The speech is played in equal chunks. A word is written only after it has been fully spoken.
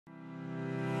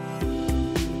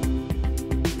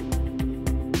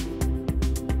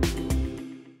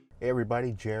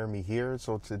everybody, Jeremy here.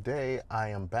 So today I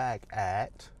am back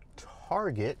at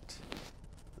Target,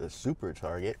 the Super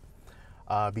Target,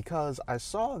 because I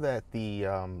saw that the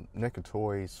NECA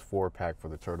Toys 4-pack for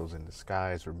the Turtles in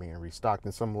Disguise were being restocked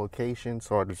in some locations.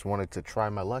 So I just wanted to try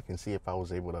my luck and see if I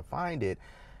was able to find it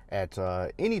at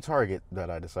any Target that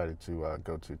I decided to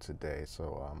go to today.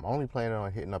 So I'm only planning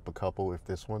on hitting up a couple if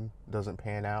this one doesn't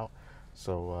pan out.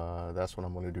 So that's what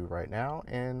I'm going to do right now,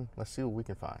 and let's see what we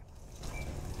can find.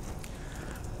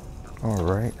 All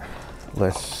right,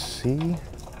 let's see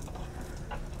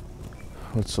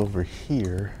what's over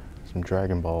here. Some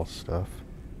Dragon Ball stuff,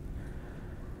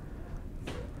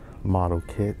 model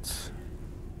kits,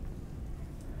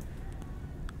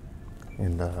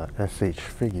 and SH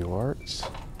Figure Arts.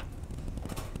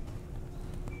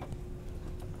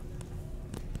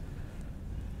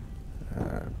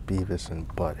 Beavis and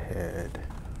Butthead,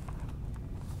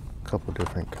 a couple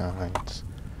different kinds,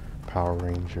 Power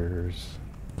Rangers.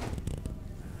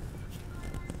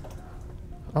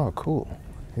 Oh, cool.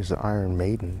 Here's the Iron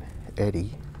Maiden,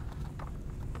 Eddie.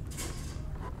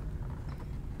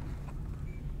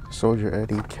 Soldier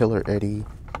Eddie, Killer Eddie.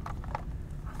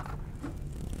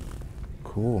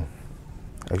 Cool.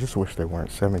 I just wish they weren't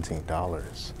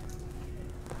 $17.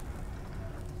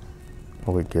 I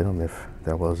would get them if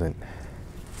that wasn't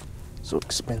so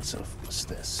expensive. What's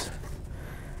this?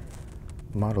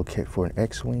 Model kit for an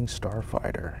X-Wing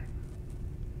Starfighter.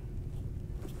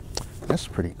 That's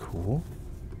pretty cool.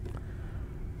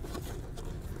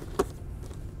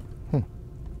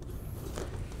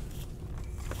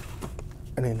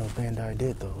 I didn't know Bandai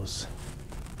did those.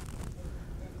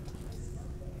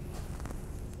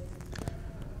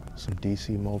 Some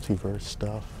DC Multiverse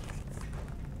stuff.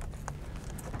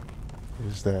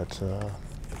 Is that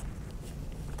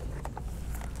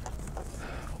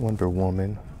Wonder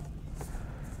Woman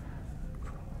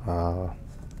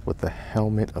with the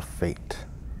Helmet of Fate.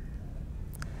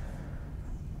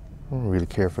 I don't really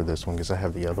care for this one because I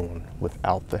have the other one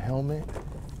without the helmet.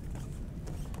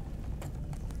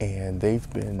 And they've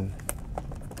been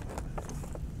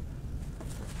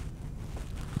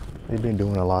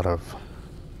doing a lot of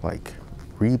like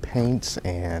repaints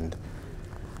and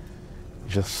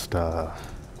just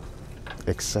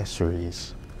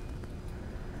accessories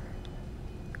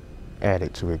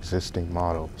added to existing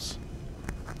models.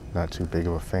 Not too big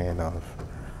of a fan of.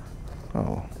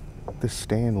 Oh, this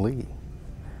Stan Lee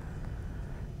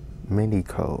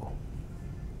Minico.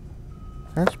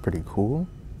 That's pretty cool.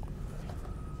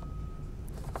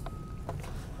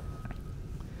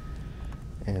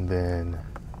 And then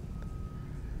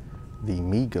the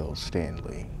Mego Stan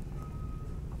Lee.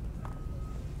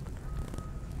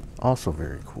 Also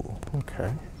very cool.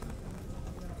 Okay.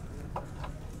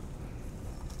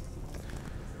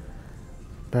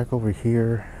 Back over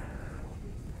here,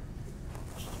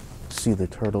 see the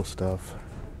turtle stuff.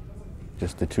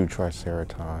 Just the two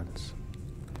Triceratons.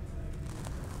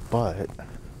 But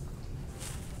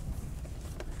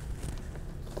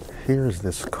here's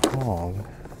this Kong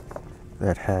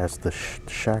that has the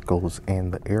shackles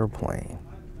and the airplane.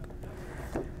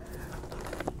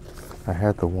 I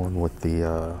had the one with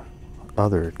the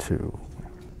other two.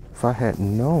 If I had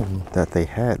known that they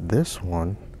had this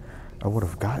one, I would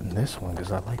have gotten this one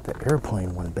because I like the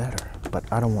airplane one better.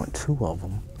 But I don't want two of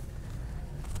them.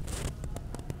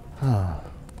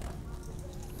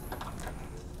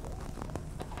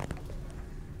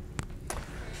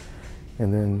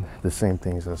 And then the same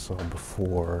things I saw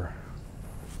before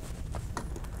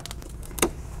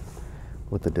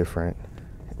with the different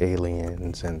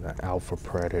aliens and the Alpha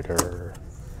Predator.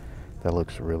 That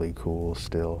looks really cool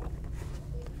still.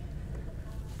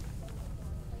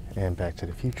 And Back to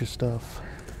the Future stuff.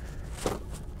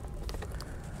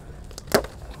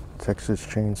 Texas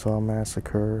Chainsaw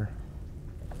Massacre.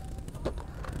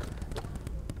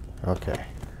 Okay.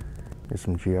 There's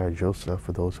some G.I. Joe stuff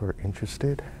for those who are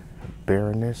interested.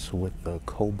 Baroness with the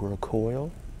Cobra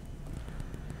Coil.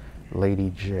 Lady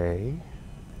J.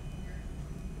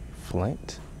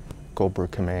 Flint. Cobra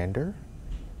Commander.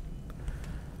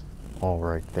 All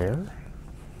right there.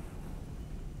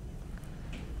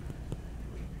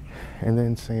 And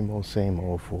then same old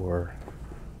for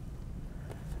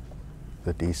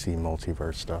the DC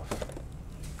Multiverse stuff.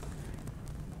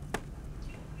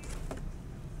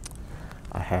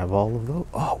 I have all of those.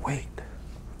 Oh, wait.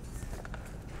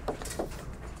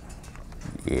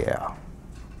 Yeah.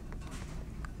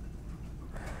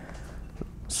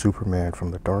 Superman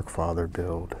from the Darkfather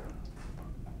build.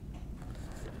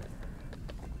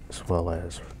 As well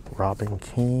as Robin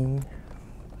King.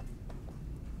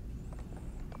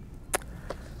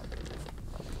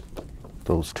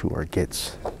 Those two are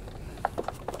gets.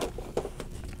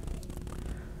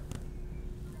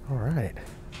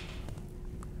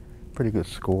 pretty good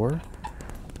score.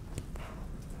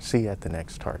 See you at the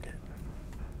next target.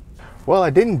 Well, I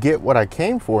didn't get what I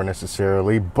came for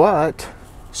necessarily, but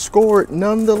scored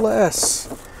nonetheless.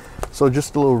 So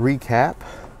just a little recap.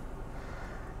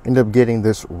 Ended up getting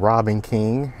this Robin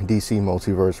King, DC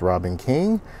Multiverse Robin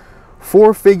King.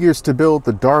 4 figures to build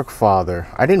the Dark Father.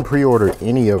 I didn't pre-order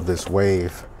any of this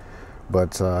wave,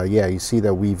 but yeah, you see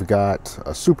that we've got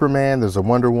a Superman, there's a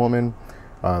Wonder Woman,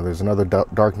 there's another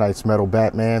Dark Knight's Metal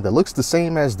Batman that looks the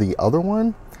same as the other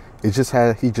one. He just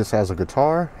has a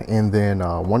guitar, and then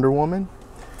Wonder Woman,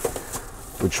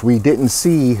 which we didn't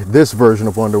see this version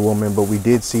of Wonder Woman, but we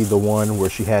did see the one where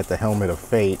she had the helmet of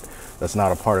fate. That's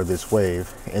not a part of this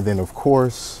wave. And then of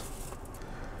course,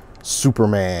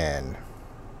 Superman.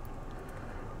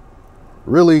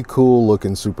 Really cool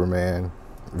looking Superman.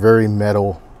 Very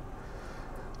metal.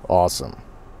 Awesome.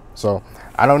 So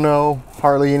I don't know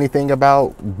hardly anything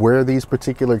about where these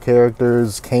particular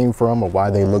characters came from or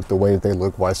why they look the way that they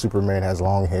look, why Superman has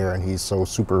long hair and he's so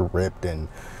super ripped and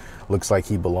looks like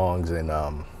he belongs in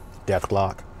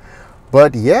Deathlock.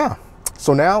 But yeah,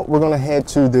 so now we're gonna head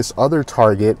to this other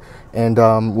Target, and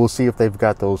we'll see if they've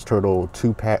got those Turtle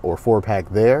 2-pack or 4-pack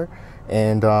there.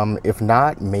 And if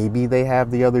not, maybe they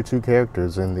have the other 2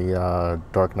 characters in the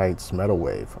Dark Knight's Metal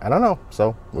Wave. I don't know,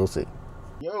 so we'll see.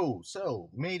 Yo, so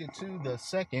made it to the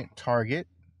second Target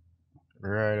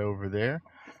right over there.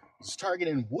 It's Target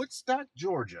in Woodstock,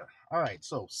 Georgia. All right,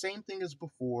 so same thing as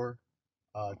before.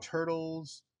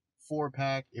 Turtles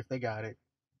 4-pack, if they got it.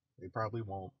 They probably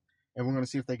won't. And we're going to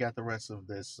see if they got the rest of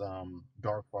this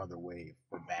Dark Father wave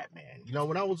for Batman. You know,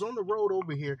 when I was on the road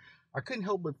over here, I couldn't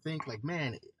help but think, like,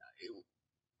 man,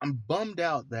 I'm bummed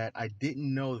out that I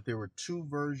didn't know that there were 2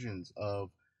 versions of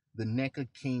the NECA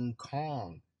King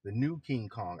Kong, the new King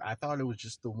Kong. I thought it was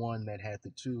just the one that had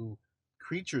the 2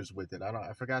 creatures with it.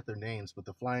 I forgot their names, but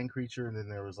the flying creature, and then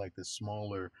there was like this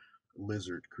smaller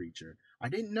lizard creature. I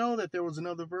didn't know that there was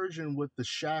another version with the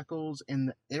shackles and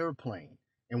the airplane.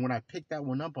 And when I picked that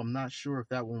one up, I'm not sure if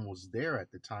that one was there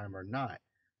at the time or not.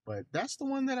 But that's the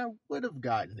one that I would have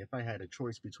gotten if I had a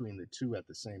choice between the 2 at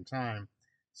the same time.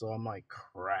 So I'm like,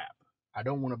 crap. I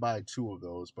don't want to buy 2 of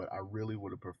those, but I really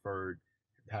would have preferred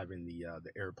having the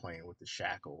airplane with the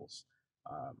shackles.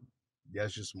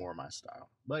 That's just more my style.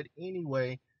 But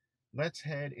anyway, let's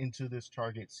head into this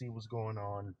Target, see what's going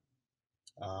on.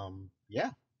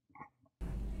 Yeah.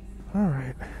 All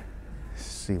right.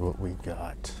 See what we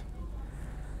got.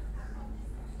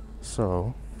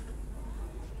 So,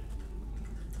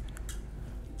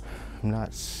 I'm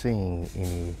not seeing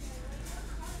any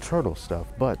Turtle stuff,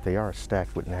 but they are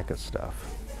stacked with NECA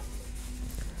stuff.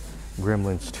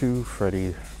 Gremlins 2,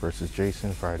 Freddy vs.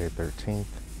 Jason, Friday 13th.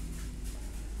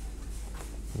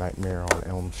 Nightmare on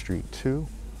Elm Street 2.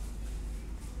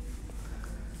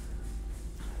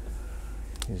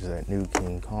 Here's that new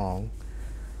King Kong.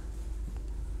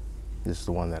 This is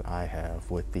the one that I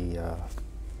have with the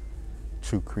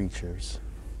 2 creatures.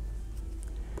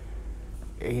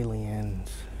 Aliens.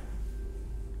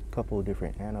 A couple of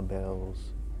different Annabelles.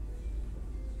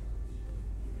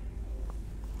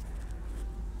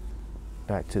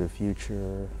 Back to the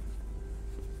Future.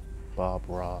 Bob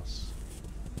Ross.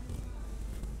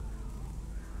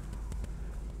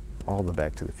 All the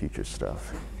Back to the Future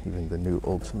stuff. Even the new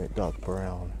Ultimate Doc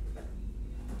Brown.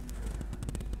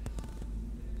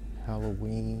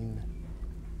 Halloween.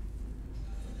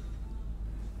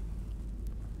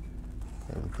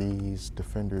 And these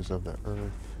Defenders of the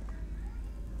Earth.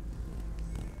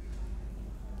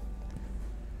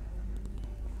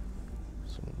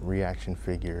 Some reaction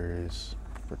figures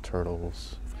for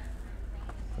Turtles.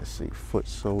 Let's see, Foot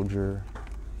Soldier.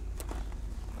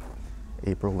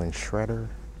 April and Shredder.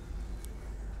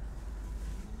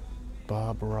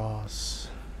 Bob Ross.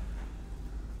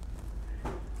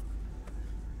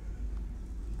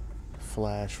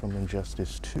 Flash from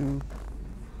Injustice 2.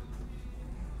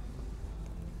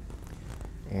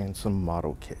 And some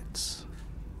model kits.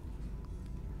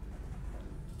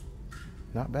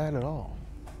 Not bad at all.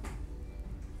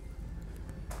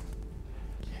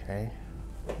 Okay.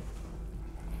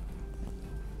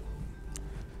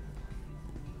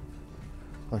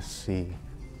 Let's see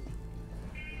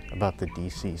about the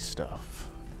DC stuff.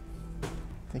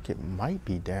 I think it might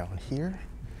be down here.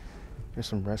 There's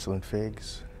some wrestling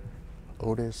figs.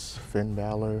 Otis, Finn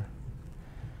Balor,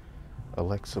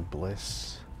 Alexa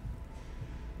Bliss,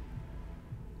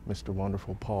 Mr.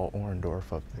 Wonderful Paul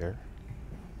Orndorff up there.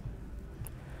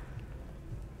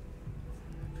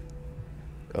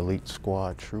 Elite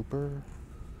Squad Trooper.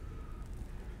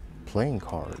 Playing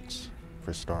cards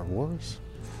for Star Wars.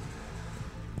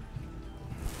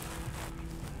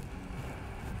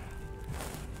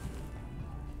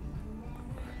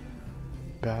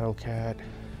 Battle Cat,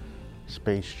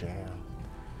 Space Jam.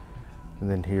 And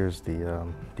then here's the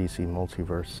DC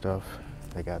Multiverse stuff.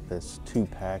 They got this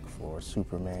 2-pack for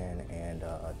Superman and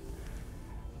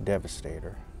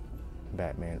Devastator,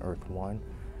 Batman Earth 1.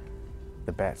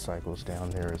 The Bat Cycle's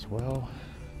down there as well.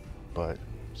 But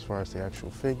as far as the actual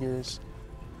figures,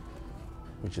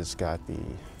 we just got the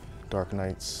Dark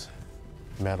Knight's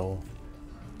metal,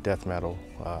 death metal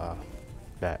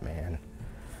Batman,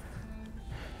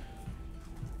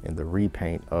 and the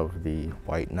repaint of the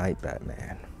White Knight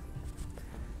Batman.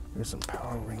 There's some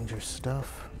Power Ranger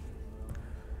stuff.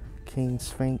 King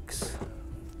Sphinx.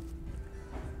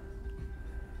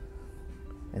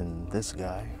 And this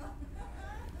guy.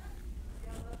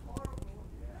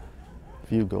 A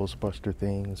few Ghostbuster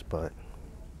things, but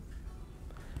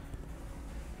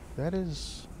that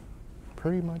is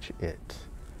pretty much it.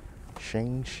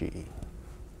 Shang-Chi.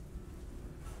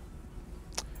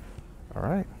 All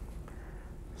right.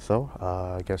 So,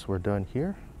 I guess we're done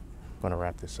here. I'm gonna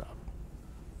wrap this up.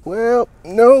 Well,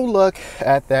 no luck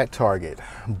at that Target,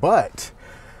 but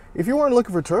if you weren't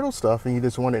looking for turtle stuff and you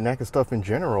just wanted NECA stuff in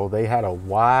general, they had a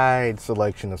wide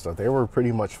selection of stuff. They were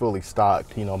pretty much fully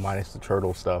stocked, you know, minus the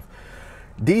turtle stuff.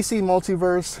 DC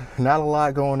Multiverse, not a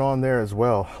lot going on there as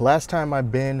well. Last time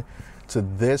I've been to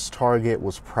this Target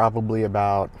was probably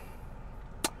about,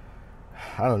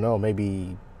 I don't know,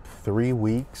 maybe 3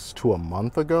 weeks to a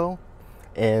month ago.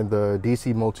 And the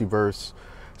DC Multiverse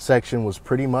section was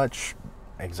pretty much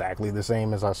exactly the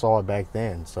same as I saw it back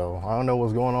then. So I don't know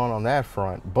what's going on that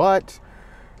front, but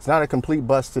it's not a complete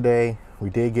bust today. We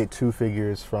did get 2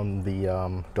 figures from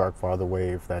the Dark Father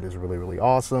wave. That is really, really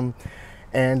awesome.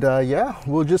 And yeah,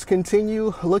 we'll just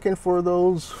continue looking for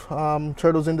those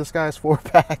Turtles in Disguise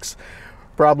 4-packs.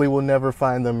 Probably will never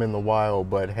find them in the wild,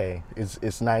 but hey,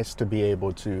 it's nice to be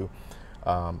able to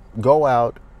go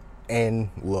out and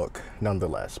look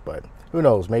nonetheless. But who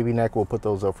knows, maybe NECA will put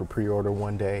those up for pre-order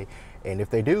one day. And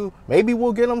if they do, maybe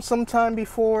we'll get them sometime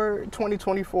before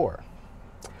 2024.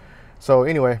 So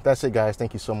anyway, that's it, guys.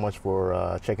 Thank you so much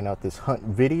for checking out this hunt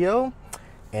video.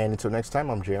 And until next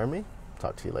time, I'm Jeremy.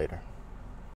 Talk to you later.